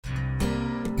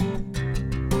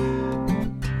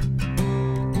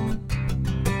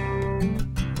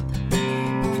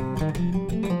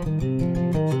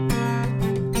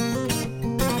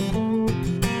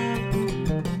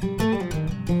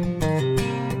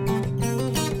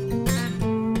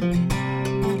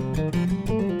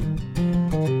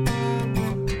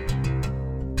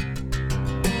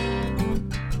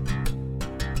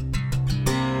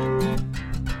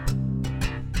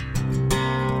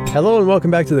Hello and welcome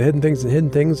back to the Hidden Things and Hidden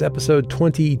Things, episode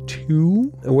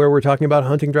 22, where we're talking about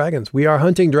hunting dragons. We are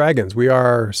hunting dragons. We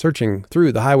are searching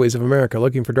through the highways of America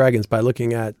looking for dragons by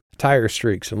looking at tire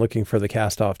streaks and looking for the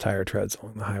cast-off tire treads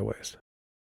along the highways.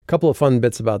 A couple of fun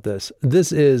bits about this.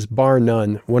 This is, bar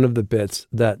none, one of the bits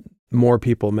that more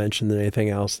people mention than anything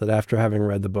else, that after having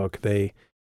read the book, they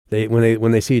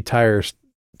when they see tire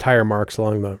marks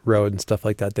along the road and stuff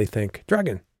like that, they think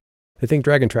dragon. They think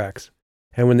dragon tracks.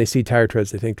 And when they see tire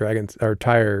treads, they think dragons, or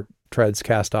tire treads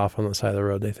cast off on the side of the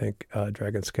road, they think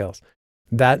dragon scales.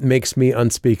 That makes me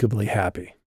unspeakably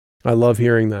happy. I love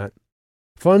hearing that.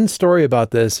 Fun story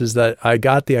about this is that I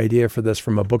got the idea for this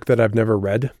from a book that I've never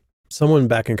read. Someone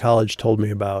back in college told me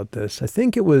about this. I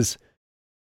think it was,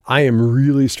 I am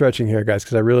really stretching here, guys,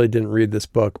 because I really didn't read this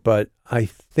book, but I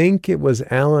think it was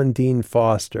Alan Dean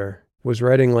Foster was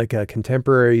writing like a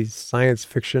contemporary science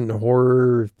fiction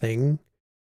horror thing.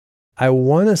 I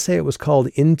want to say it was called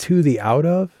Into the Out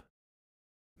Of,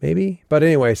 maybe. But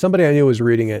anyway, somebody I knew was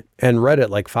reading it and read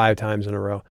it like 5 times in a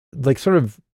row. Like sort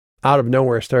of out of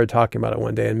nowhere started talking about it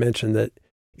one day and mentioned that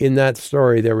in that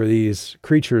story, there were these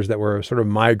creatures that were sort of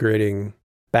migrating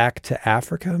back to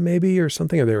Africa, maybe, or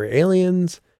something, or they were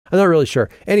aliens. I'm not really sure.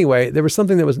 Anyway, there was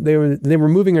something that was, they were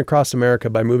moving across America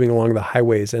by moving along the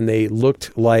highways, and they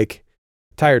looked like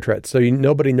tire treads. So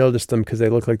nobody noticed them because they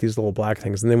looked like these little black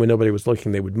things. And then when nobody was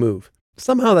looking, they would move.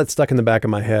 Somehow that stuck in the back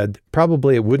of my head.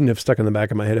 Probably it wouldn't have stuck in the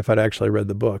back of my head if I'd actually read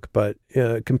the book, but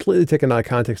completely taken out of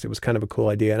context, it was kind of a cool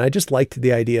idea. And I just liked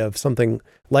the idea of something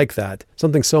like that,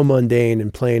 something so mundane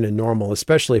and plain and normal,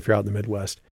 especially if you're out in the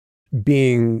Midwest,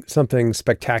 being something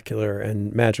spectacular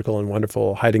and magical and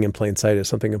wonderful, hiding in plain sight is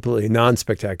something completely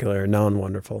non-spectacular and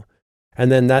non-wonderful.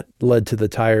 And then that led to the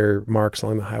tire marks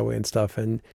along the highway and stuff.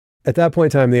 And at that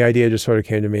point in time, the idea just sort of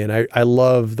came to me, and I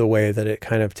love the way that it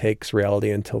kind of takes reality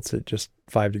and tilts it just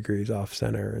 5 degrees off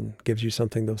center and gives you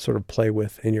something to sort of play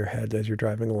with in your head as you're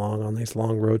driving along on these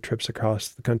long road trips across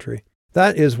the country.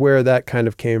 That is where that kind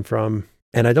of came from,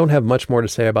 and I don't have much more to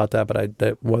say about that, but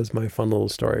that was my fun little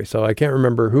story. So I don't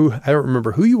remember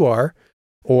who you are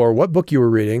or what book you were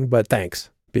reading, but thanks,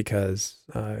 because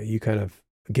you kind of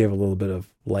gave a little bit of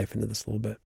life into this a little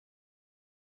bit.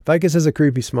 Vicus has a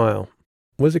creepy smile.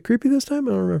 Was it creepy this time?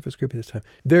 I don't remember if it was creepy this time.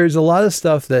 There's a lot of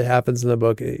stuff that happens in the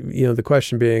book. You know, the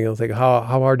question being, I was like, how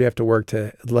hard do you have to work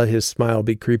to let his smile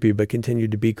be creepy, but continue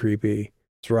to be creepy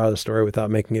throughout the story without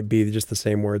making it be just the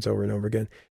same words over and over again?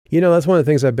 You know, that's one of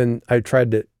the things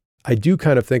I do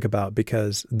kind of think about,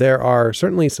 because there are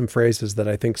certainly some phrases that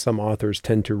I think some authors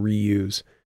tend to reuse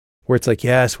where it's like,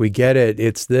 yes, we get it.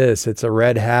 It's this, it's a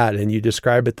red hat. And you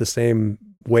describe it the same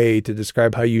way to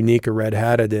describe how unique a red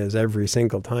hat it is every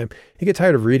single time. You get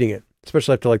tired of reading it,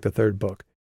 especially after like the 3rd book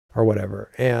or whatever.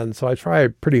 And so I try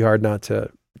pretty hard not to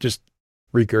just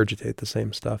regurgitate the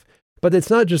same stuff. But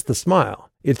it's not just the smile,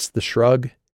 it's the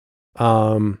shrug.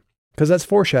 Because that's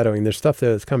foreshadowing. There's stuff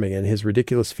that's coming, and his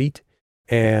ridiculous feet,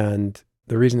 and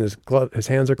the reason his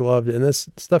hands are gloved, and this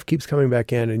stuff keeps coming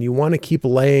back in, and you want to keep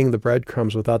laying the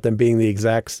breadcrumbs without them being the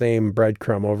exact same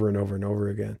breadcrumb over and over and over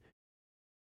again.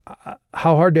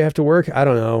 How hard do you have to work? I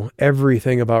don't know.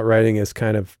 Everything about writing is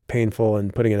kind of painful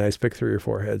and putting an ice pick through your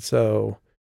forehead. So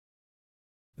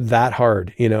that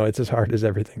hard, it's as hard as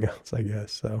everything else, I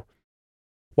guess. So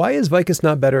why is Vicus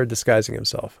not better at disguising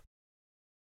himself?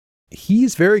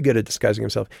 He's very good at disguising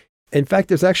himself. In fact,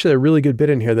 there's actually a really good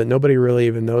bit in here that nobody really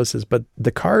even notices, but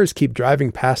the cars keep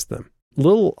driving past them.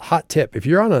 Little hot tip. If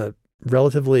you're on a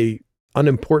relatively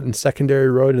unimportant secondary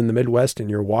road in the Midwest and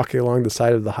you're walking along the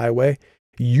side of the highway,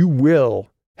 you will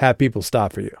have people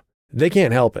stop for you. They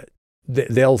can't help it.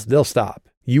 They'll stop.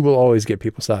 You will always get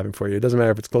people stopping for you. It doesn't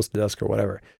matter if it's close to dusk or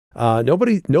whatever.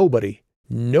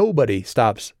 Nobody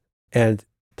stops and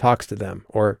talks to them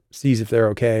or sees if they're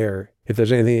okay or if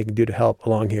there's anything they can do to help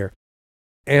along here.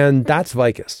 And that's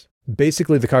Vicus.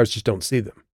 Basically, the cars just don't see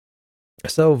them.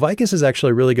 So Vicus is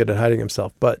actually really good at hiding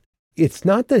himself, but it's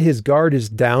not that his guard is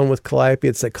down with Calliope.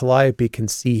 It's that Calliope can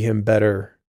see him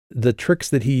better. The tricks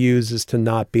that he uses to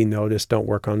not be noticed don't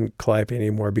work on Calliope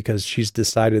anymore because she's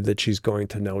decided that she's going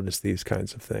to notice these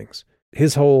kinds of things.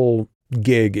 His whole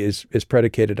gig is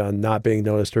predicated on not being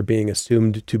noticed or being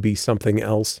assumed to be something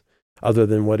else other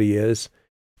than what he is.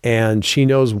 And she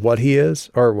knows what he is,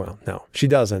 or well, no, she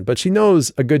doesn't, but she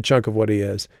knows a good chunk of what he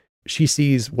is. She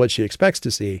sees what she expects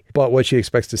to see, but what she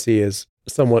expects to see is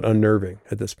somewhat unnerving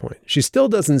at this point. She still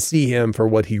doesn't see him for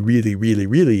what he really, really,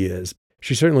 really is.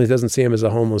 She certainly doesn't see him as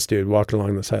a homeless dude walking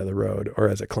along the side of the road or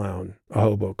as a clown, a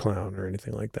hobo clown or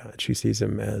anything like that. She sees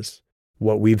him as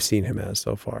what we've seen him as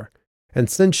so far.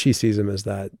 And since she sees him as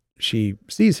that, she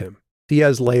sees him. He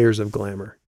has layers of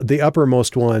glamour. The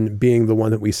uppermost one being the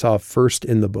one that we saw first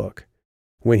in the book,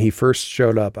 when he first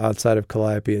showed up outside of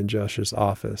Calliope and Josh's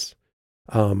office,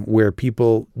 where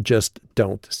people just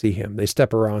don't see him. They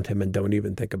step around him and don't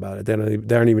even think about it. They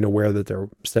aren't even aware that they're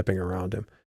stepping around him.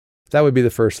 That would be the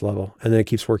first level, and then it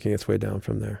keeps working its way down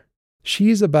from there.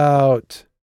 She's about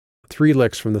 3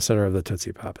 licks from the center of the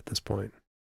Tootsie Pop at this point.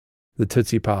 The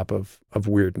Tootsie Pop of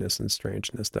weirdness and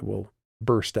strangeness that will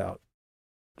burst out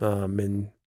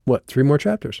in, 3 more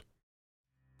chapters.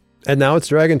 And now it's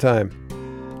Dragon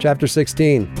Time. Chapter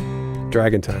 16,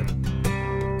 Dragon Time.